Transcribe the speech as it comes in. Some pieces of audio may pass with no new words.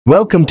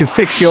Welcome to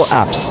Fix Your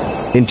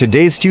Apps. In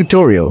today's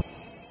tutorial,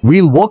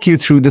 we'll walk you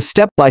through the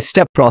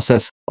step-by-step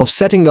process of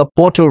setting up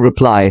auto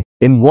reply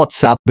in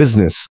WhatsApp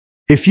Business.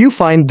 If you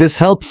find this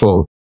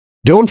helpful,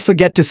 don't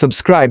forget to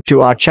subscribe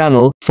to our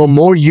channel for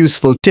more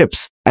useful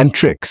tips and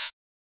tricks.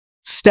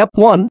 Step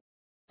 1.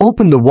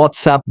 Open the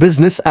WhatsApp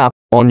Business app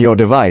on your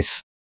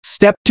device.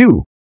 Step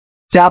 2.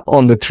 Tap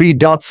on the three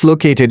dots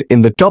located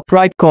in the top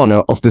right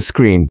corner of the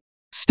screen.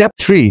 Step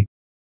 3.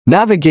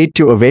 Navigate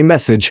to Away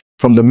Message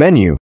from the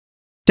menu.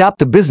 Tap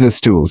the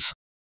Business Tools.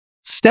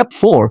 Step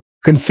 4.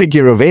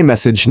 Configure Away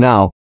Message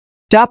now.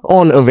 Tap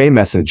on Away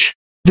Message.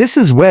 This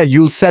is where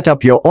you'll set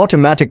up your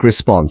automatic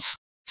response.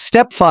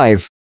 Step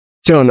 5.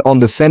 Turn on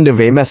the Send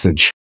Away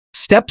Message.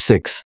 Step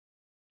 6.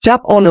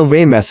 Tap on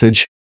Away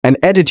Message and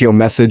edit your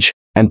message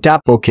and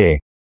tap OK.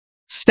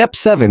 Step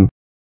 7.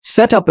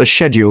 Set up a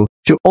schedule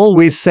to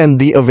always send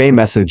the Away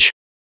Message.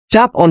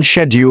 Tap on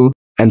Schedule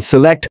and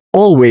select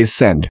Always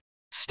Send.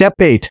 Step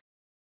 8.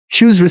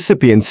 Choose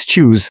Recipients.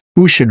 Choose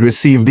who should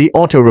receive the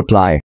auto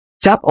reply.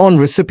 Tap on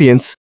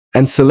Recipients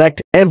and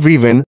select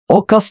Everyone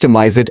or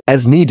customize it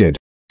as needed.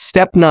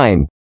 Step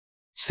 9.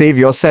 Save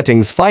your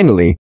settings.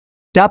 Finally,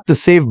 tap the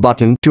Save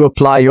button to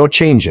apply your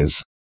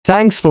changes.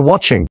 Thanks for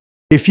watching.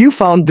 If you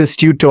found this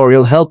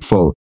tutorial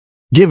helpful,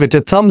 give it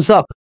a thumbs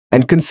up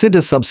and consider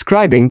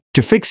subscribing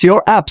to Fix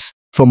Your Apps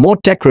for more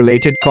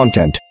tech-related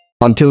content.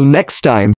 Until next time.